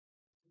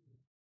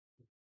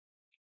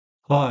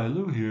Hi,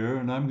 Lou here,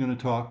 and I'm going to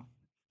talk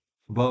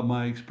about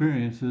my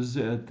experiences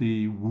at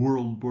the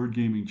World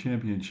Boardgaming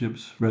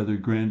Championships, rather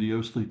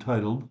grandiosely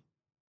titled,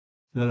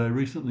 that I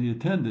recently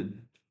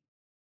attended.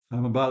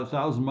 I'm about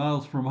 1,000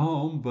 miles from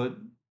home, but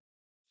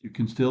you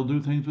can still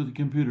do things with a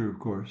computer, of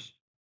course.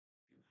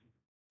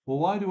 Well,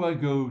 why do I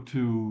go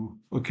to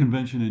a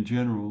convention in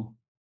general,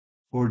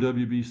 or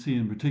WBC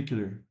in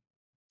particular?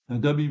 Now,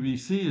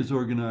 WBC is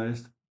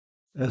organized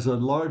as a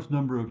large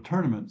number of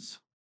tournaments.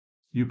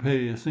 You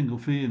pay a single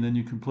fee, and then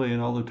you can play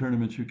in all the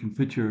tournaments you can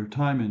fit your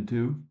time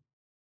into.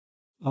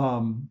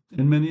 And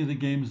many of the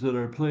games that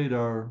are played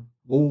are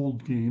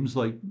old games,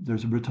 like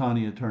there's a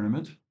Britannia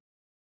tournament,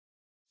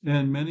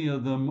 and many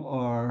of them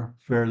are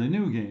fairly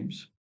new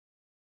games.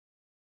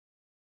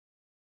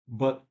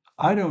 But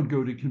I don't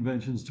go to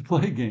conventions to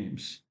play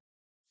games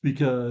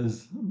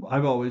because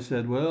I've always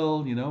said,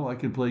 well, I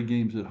can play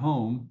games at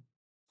home.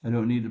 I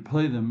don't need to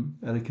play them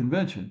at a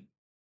convention.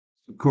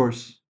 Of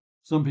course,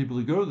 some people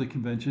who go to the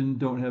convention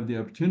don't have the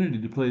opportunity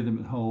to play them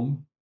at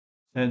home.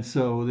 And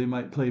so they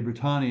might play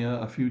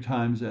Britannia a few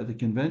times at the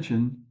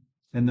convention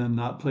and then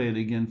not play it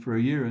again for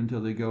a year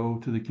until they go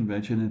to the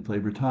convention and play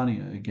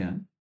Britannia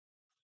again.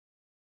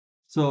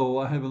 So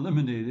I have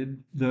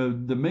eliminated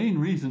the main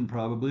reason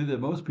probably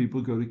that most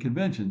people go to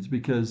conventions,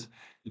 because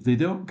if they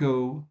don't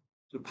go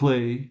to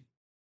play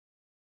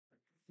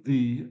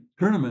the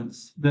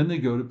tournaments, then they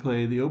go to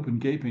play the open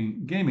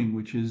gaming,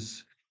 which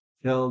is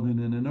held in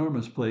an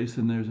enormous place,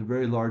 and there's a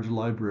very large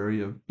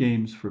library of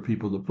games for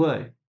people to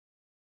play.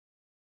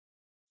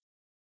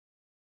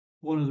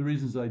 One of the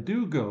reasons I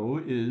do go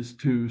is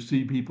to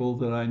see people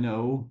that I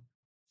know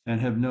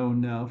and have known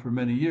now for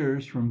many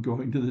years from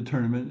going to the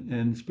tournament,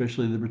 and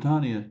especially the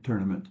Britannia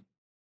tournament.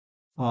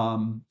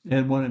 And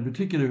one in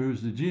particular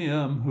who's the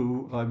GM,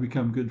 who I've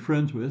become good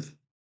friends with.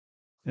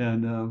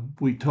 And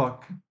we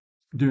talk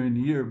during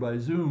the year by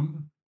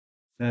Zoom,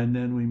 and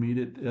then we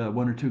meet at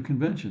one or two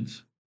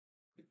conventions.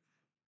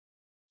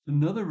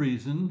 Another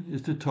reason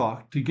is to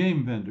talk to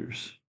game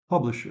vendors,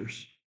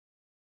 publishers.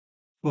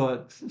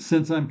 But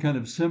since I'm kind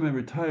of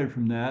semi-retired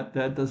from that,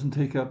 that doesn't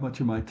take up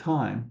much of my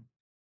time.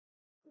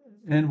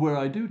 And where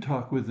I do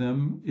talk with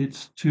them,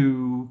 it's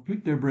to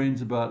pick their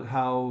brains about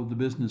how the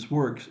business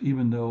works,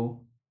 even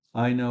though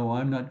I know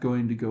I'm not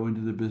going to go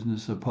into the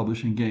business of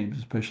publishing games,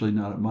 especially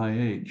not at my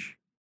age.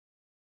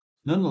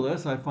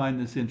 Nonetheless, I find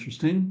this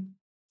interesting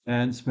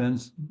and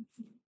spend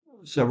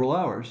several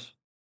hours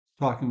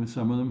talking with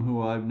some of them who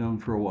I've known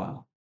for a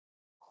while.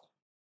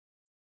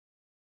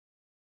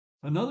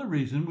 Another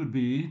reason would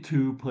be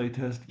to play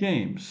test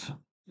games.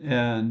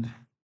 And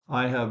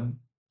I have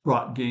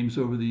brought games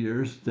over the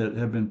years that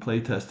have been play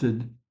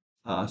tested,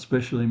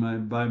 especially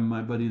by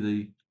my buddy,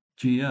 the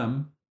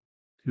GM,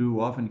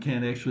 who often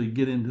can't actually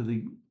get into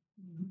the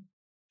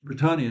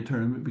Britannia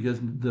tournament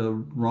because the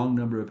wrong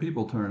number of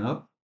people turn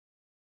up.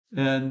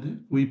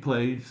 And we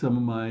play some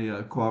of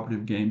my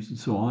cooperative games and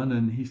so on.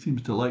 And he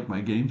seems to like my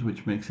games,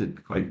 which makes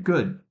it quite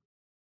good.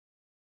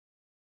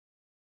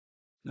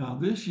 Now,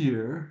 this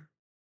year,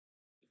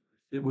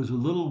 it was a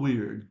little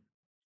weird,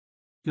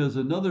 because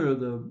another of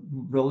the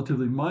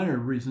relatively minor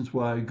reasons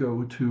why I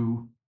go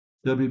to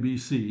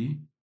WBC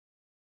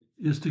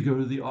is to go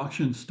to the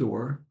auction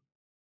store.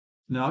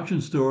 In the auction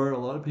store, a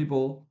lot of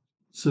people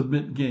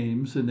submit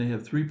games, and they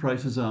have three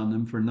prices on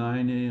them for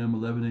 9 a.m.,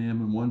 11 a.m.,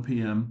 and 1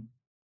 p.m.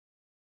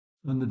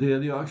 on the day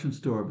of the auction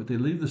store, but they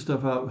leave the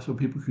stuff out so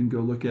people can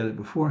go look at it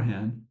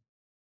beforehand.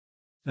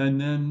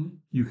 And then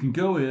you can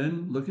go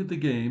in, look at the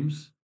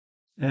games,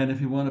 and if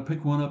you want to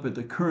pick one up at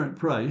the current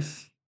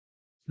price,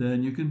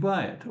 then you can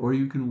buy it, or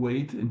you can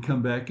wait and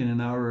come back in an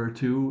hour or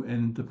two,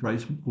 and the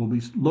price will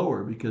be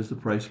lower because the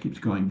price keeps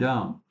going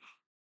down.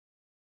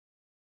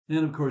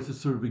 And of course,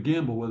 it's sort of a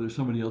gamble whether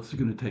somebody else is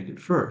going to take it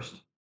first.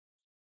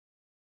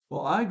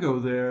 Well, I go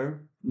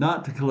there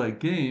not to collect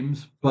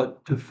games,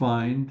 but to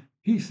find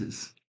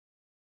pieces.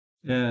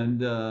 And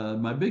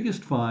my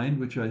biggest find,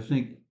 which I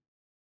think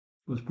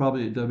was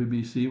probably at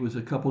WBC, was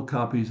a couple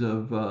copies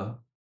of a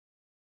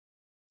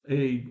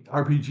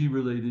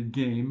RPG-related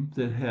game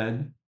that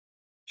had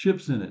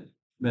ships in it,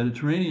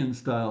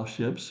 Mediterranean-style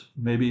ships,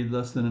 maybe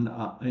less than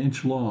an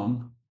inch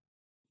long,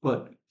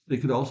 but they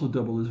could also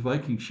double as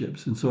Viking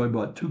ships. And so I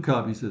bought two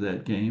copies of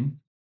that game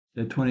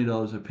at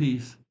 $20 a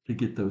piece to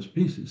get those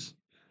pieces.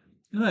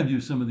 And I've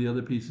used some of the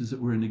other pieces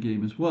that were in the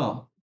game as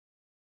well.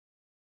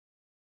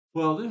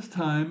 Well, this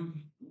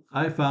time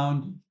I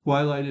found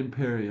Twilight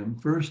Imperium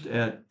first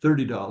at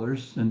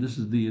 $30, and this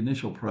is the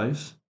initial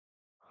price.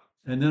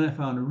 And then I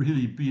found a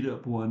really beat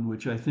up one,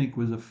 which I think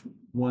was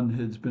one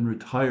that has been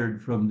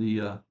retired from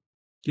the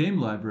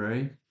game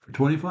library for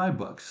 25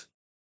 bucks.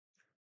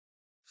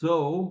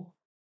 So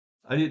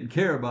I didn't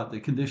care about the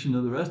condition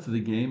of the rest of the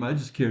game. I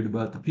just cared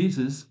about the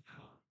pieces.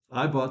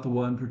 I bought the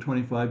one for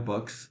 25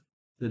 bucks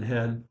that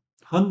had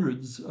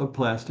hundreds of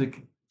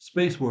plastic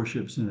space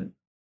warships in it.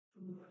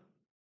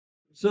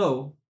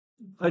 So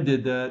I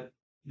did that.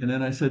 And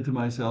then I said to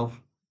myself,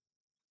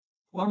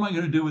 what am I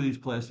going to do with these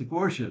plastic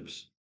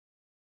warships?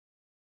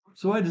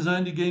 So I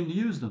designed a game to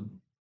use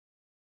them.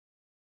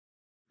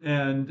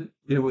 And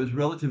it was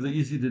relatively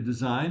easy to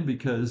design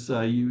because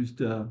I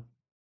used a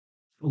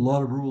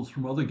lot of rules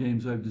from other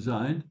games I've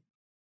designed.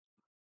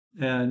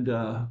 And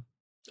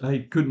I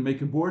couldn't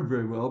make a board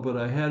very well, but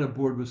I had a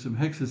board with some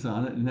hexes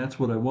on it, and that's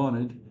what I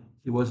wanted.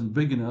 It wasn't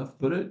big enough,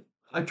 but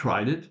I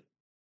tried it,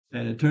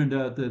 and it turned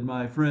out that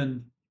my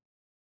friend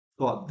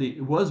thought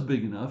it was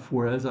big enough,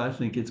 whereas I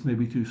think it's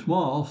maybe too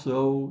small.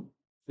 So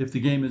if the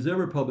game is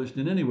ever published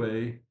in any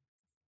way,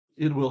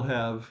 it will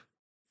have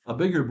a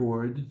bigger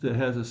board that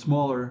has a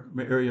smaller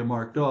area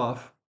marked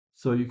off,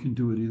 so you can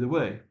do it either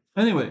way.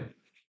 Anyway,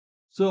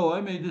 so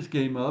I made this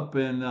game up,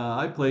 and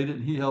I played it,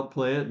 and he helped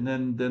play it. And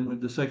then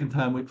the second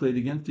time we played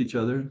against each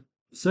other,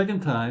 the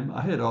second time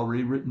I had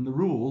already written the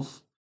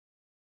rules,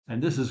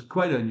 and this is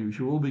quite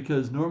unusual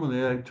because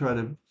normally I try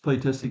to play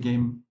test a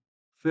game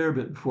a fair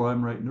bit before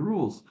I'm writing the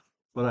rules.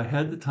 But I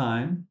had the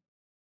time,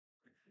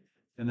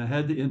 and I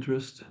had the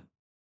interest,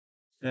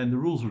 and the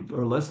rules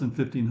are less than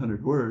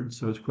 1,500 words,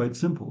 so it's quite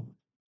simple.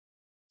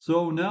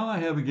 So now I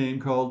have a game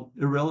called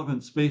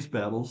Irrelevant Space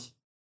Battles.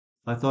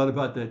 I thought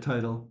about that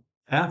title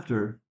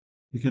after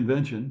the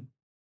convention.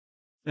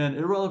 And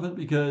irrelevant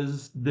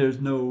because there's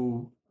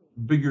no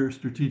bigger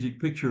strategic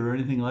picture or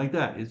anything like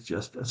that. It's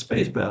just a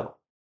space battle.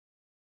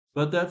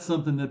 But that's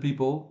something that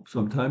people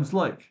sometimes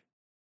like.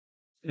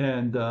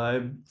 And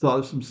I've thought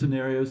of some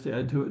scenarios to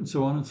add to it and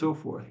so on and so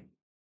forth.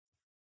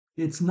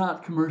 It's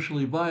not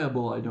commercially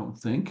viable, I don't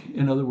think.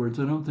 In other words,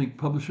 I don't think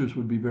publishers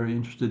would be very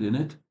interested in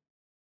it.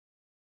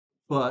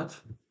 But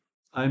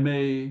I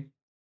may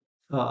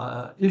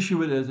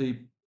issue it as a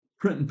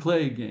print and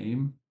play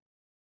game,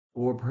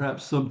 or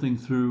perhaps something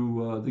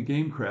through the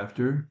Game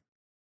Crafter,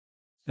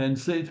 and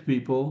say to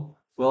people,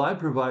 well, I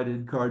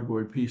provided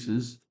cardboard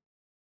pieces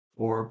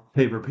or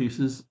paper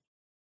pieces,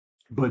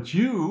 but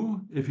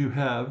you, if you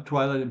have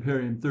Twilight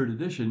Imperium 3rd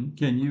edition,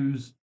 can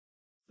use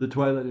the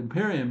Twilight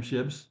Imperium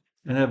ships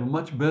and have a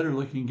much better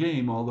looking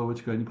game, although it's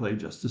going to play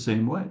just the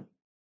same way.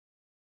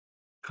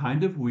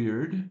 Kind of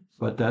weird,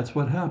 but that's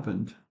what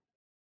happened.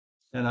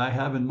 And I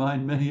have in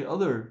mind many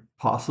other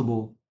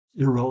possible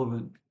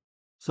irrelevant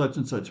such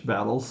and such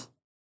battles,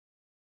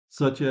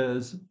 such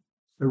as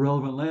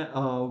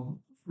relevant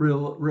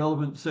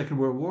Second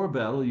World War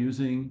battle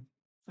using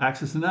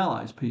Axis and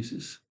Allies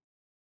pieces.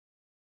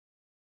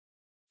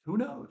 Who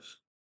knows?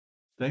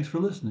 Thanks for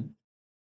listening.